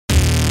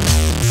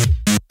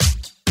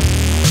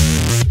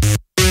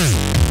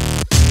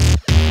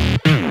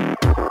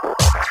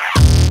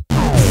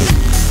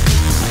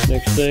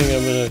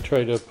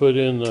try to put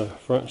in the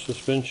front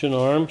suspension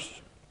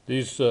arms.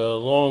 These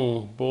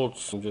long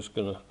bolts, I'm just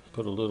going to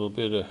put a little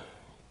bit of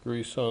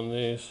grease on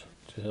these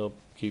to help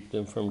keep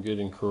them from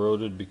getting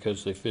corroded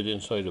because they fit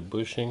inside a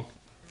bushing.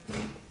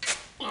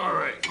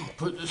 Alright,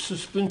 put the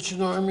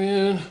suspension arm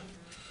in.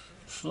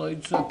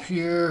 Slides up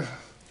here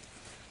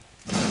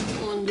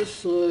on this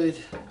side.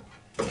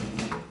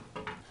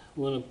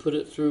 Want to put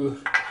it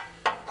through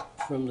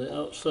from the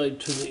outside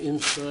to the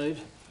inside.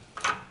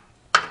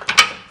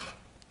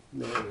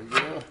 There we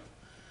go.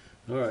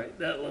 Alright,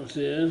 that one's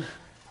in.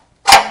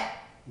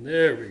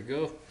 There we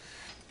go.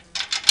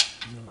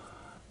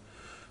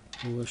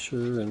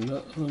 Washer and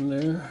nut on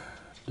there.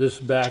 This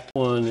back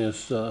one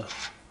is a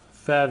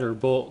fatter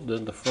bolt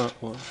than the front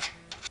one.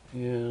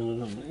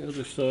 And on the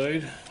other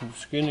side, a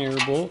skinnier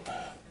bolt.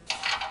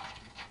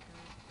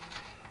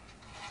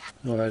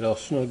 Alright, I'll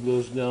snug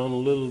those down a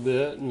little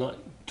bit, not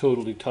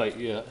totally tight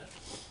yet.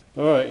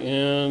 Alright,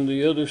 and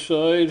the other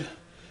side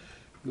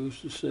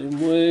goes the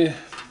same way.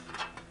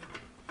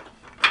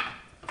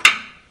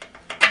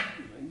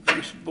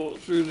 Grease bolt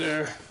through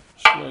there,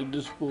 slide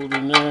this bolt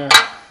in there.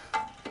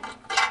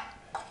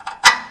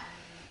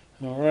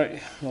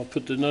 Alright, I'll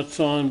put the nuts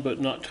on but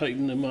not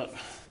tighten them up.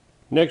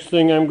 Next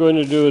thing I'm going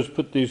to do is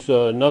put these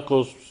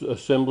knuckle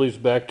assemblies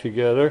back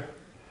together.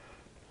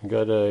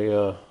 Got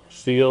a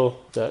seal,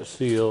 that's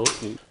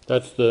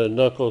the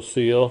knuckle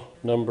seal,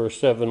 number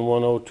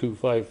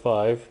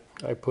 710255.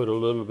 I put a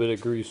little bit of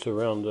grease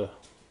around the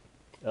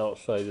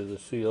outside of the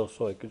seal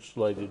so I could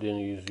slide it in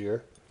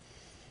easier.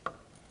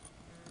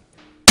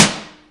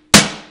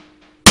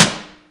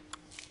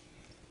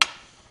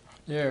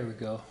 There we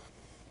go.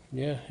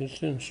 Yeah,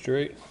 it's in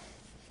straight.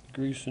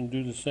 Grease and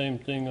do the same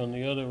thing on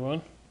the other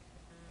one.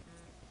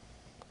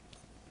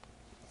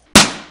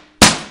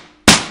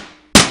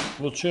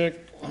 We'll check.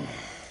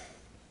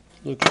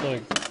 Looks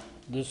like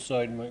this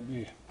side might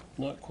be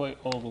not quite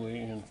all the way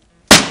in.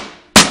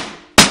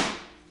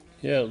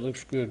 Yeah, it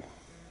looks good.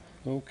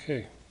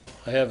 Okay.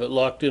 I have it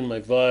locked in my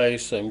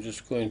vise. I'm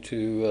just going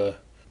to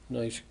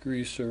nice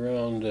grease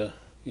around the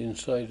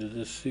inside of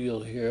this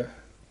seal here.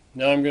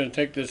 Now I'm going to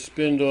take this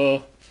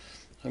spindle.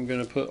 I'm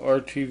going to put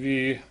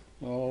RTV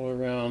all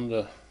around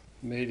the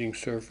mating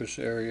surface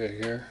area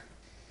here.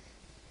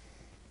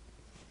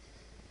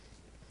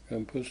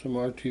 And put some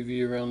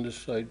RTV around this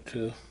side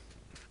too.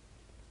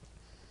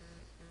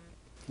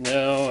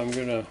 Now I'm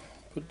going to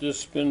put this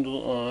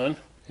spindle on,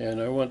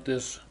 and I want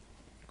this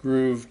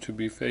groove to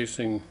be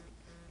facing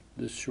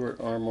this short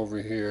arm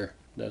over here.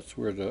 That's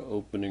where the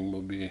opening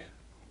will be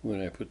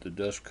when I put the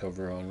dust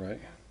cover on,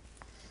 right?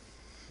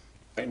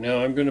 Right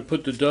now I'm going to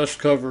put the dust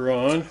cover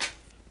on.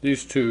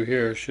 These two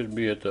here should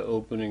be at the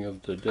opening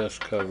of the dust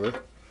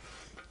cover,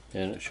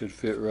 and it should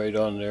fit right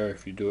on there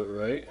if you do it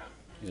right.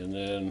 And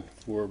then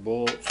 4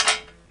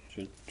 bolts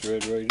should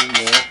thread right in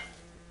there.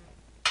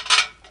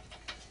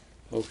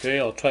 Okay,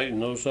 I'll tighten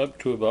those up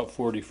to about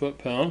 40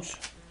 foot-pounds.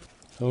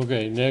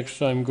 Okay,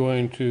 next I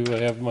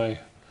have my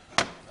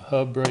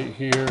hub right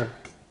here.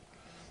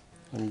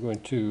 I'm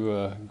going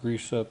to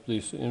grease up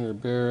these inner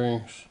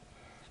bearings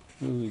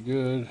really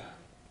good.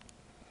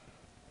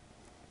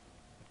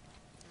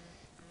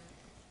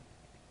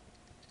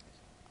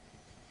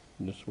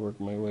 Just work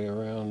my way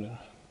around.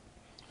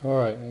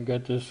 Alright, I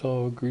got this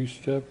all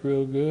greased up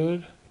real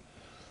good.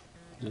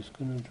 Just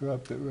going to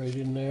drop it right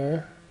in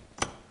there.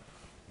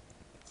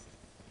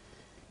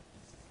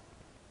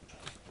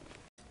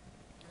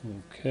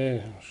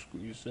 Okay,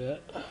 squeeze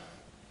that.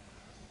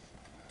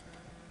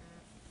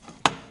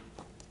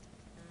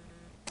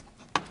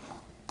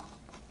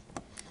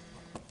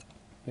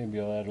 Maybe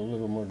I'll add a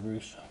little more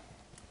grease.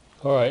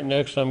 Alright,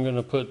 next I'm going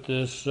to put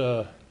this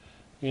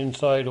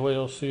inside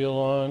oil seal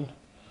on.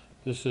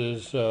 This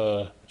is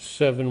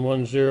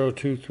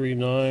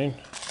 710239.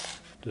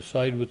 The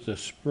side with the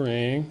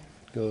spring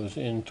goes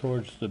in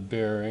towards the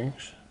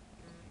bearings.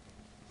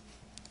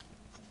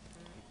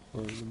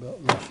 Worried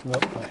about messing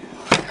up my...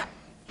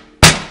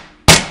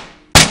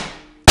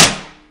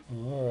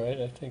 Alright,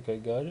 I think I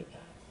got it.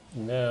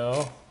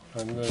 Now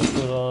I'm going to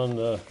put on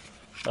the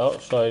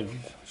outside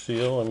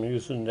seal. I'm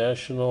using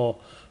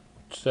National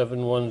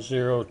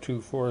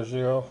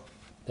 710240.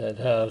 That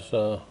has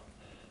a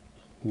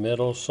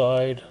metal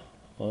side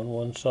on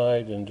one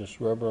side and just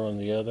rubber on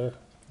the other.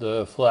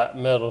 The flat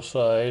metal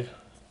side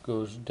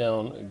goes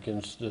down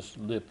against this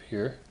lip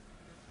here.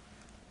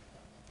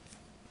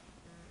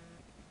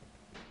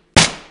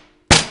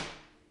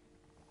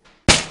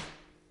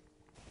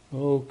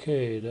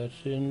 Okay,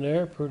 that's in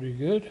there pretty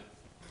good.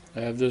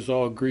 I have this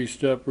all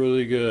greased up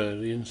really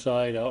good,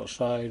 inside,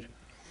 outside.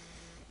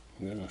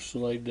 I'm going to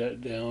slide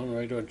that down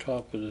right on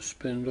top of the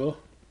spindle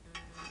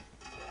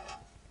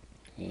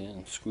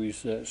and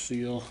squeeze that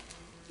seal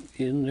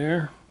in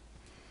there.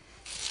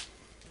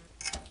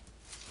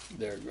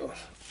 There it goes.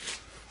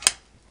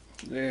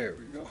 There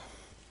we go.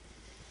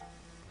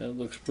 That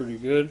looks pretty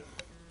good.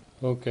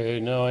 Okay,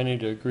 now I need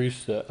to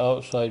grease the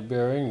outside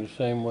bearing the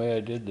same way I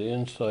did the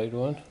inside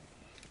one.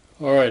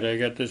 Alright, I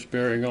got this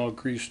bearing all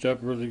greased up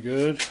really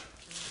good.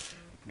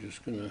 I'm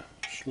just going to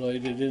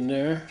slide it in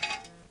there.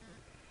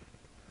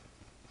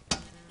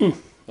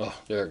 Oh,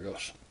 there it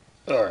goes.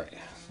 All right,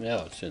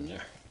 now it's in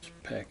there. Let's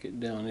pack it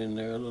down in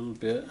there a little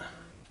bit.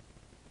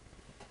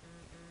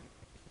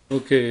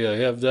 Okay, I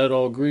have that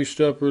all greased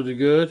up really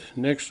good.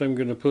 Next I'm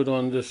going to put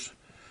on this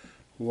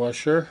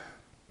washer.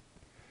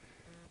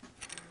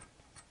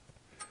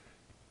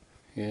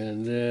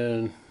 And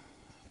then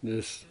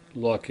this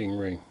locking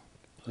ring.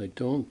 I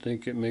don't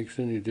think it makes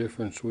any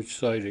difference which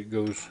side it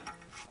goes.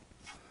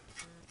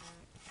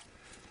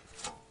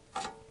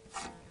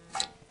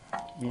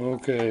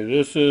 Okay,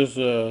 this is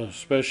a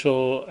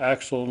special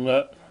axle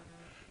nut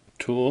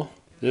tool.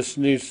 This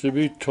needs to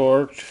be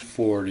torqued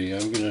 40. I'm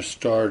going to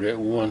start at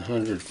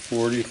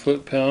 140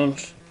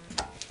 foot-pounds.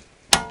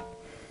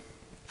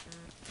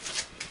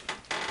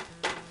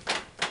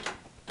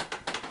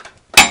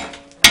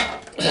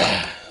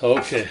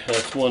 Okay,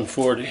 that's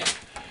 140.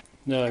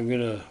 Now I'm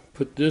going to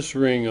put this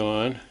ring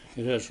on.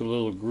 It has a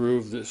little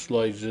groove that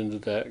slides into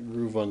that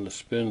groove on the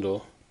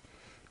spindle.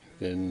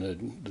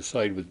 Then the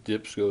side with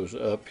dips goes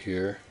up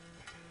here.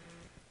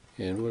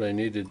 And what I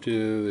need to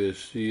do is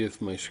see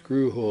if my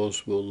screw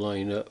holes will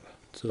line up.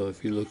 So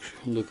if you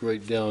look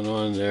right down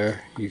on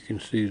there, you can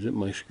see that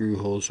my screw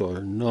holes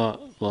are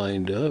not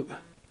lined up.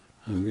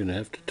 I'm going to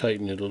have to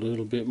tighten it a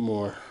little bit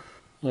more.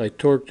 I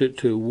torqued it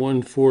to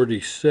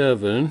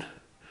 147,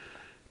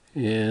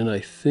 and I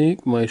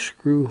think my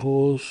screw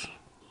holes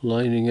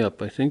lining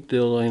up. I think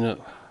they'll line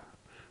up.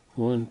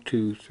 1,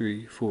 2,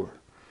 3, 4.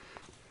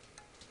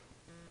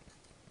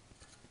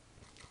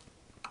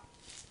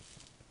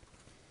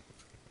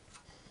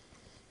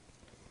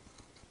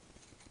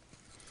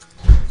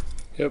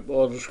 Yep,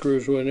 all the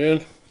screws went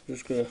in.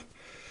 Just gonna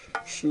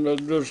snug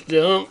those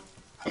down.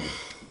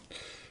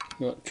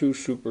 Not too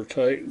super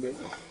tight, but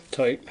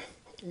tight.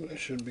 That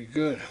should be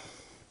good.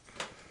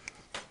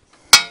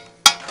 I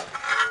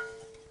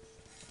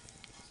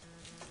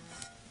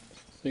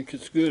think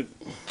it's good.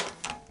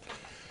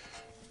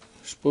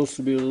 It's supposed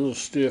to be a little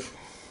stiff.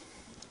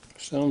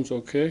 Sounds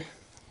okay.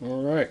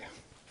 All right.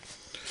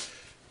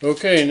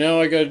 Okay, now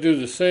I got to do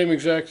the same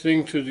exact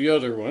thing to the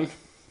other one.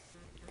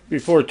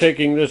 Before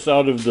taking this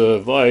out of the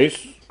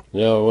vise,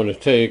 now I want to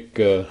take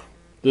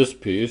this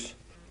piece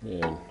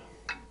and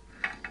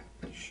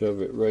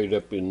shove it right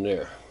up in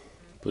there.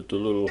 Put the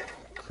little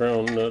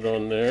crown nut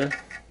on there.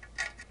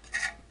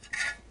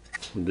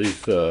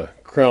 These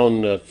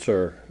crown nuts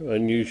are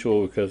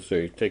unusual because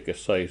they take a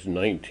size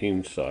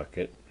 19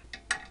 socket.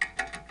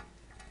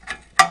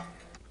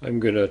 I'm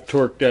going to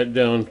torque that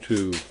down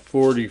to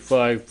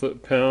 45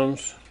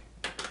 foot-pounds.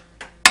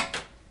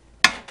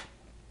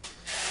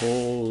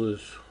 Hole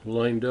is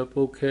lined up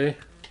okay.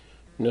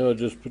 Now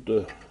just put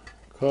the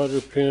cotter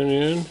pin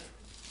in.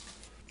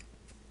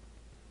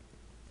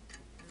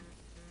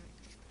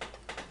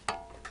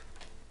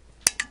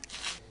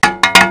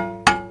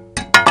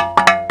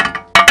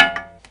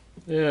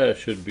 Yeah, it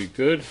should be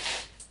good.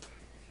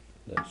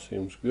 That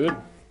seems good.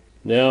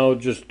 Now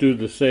just do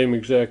the same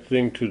exact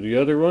thing to the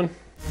other one.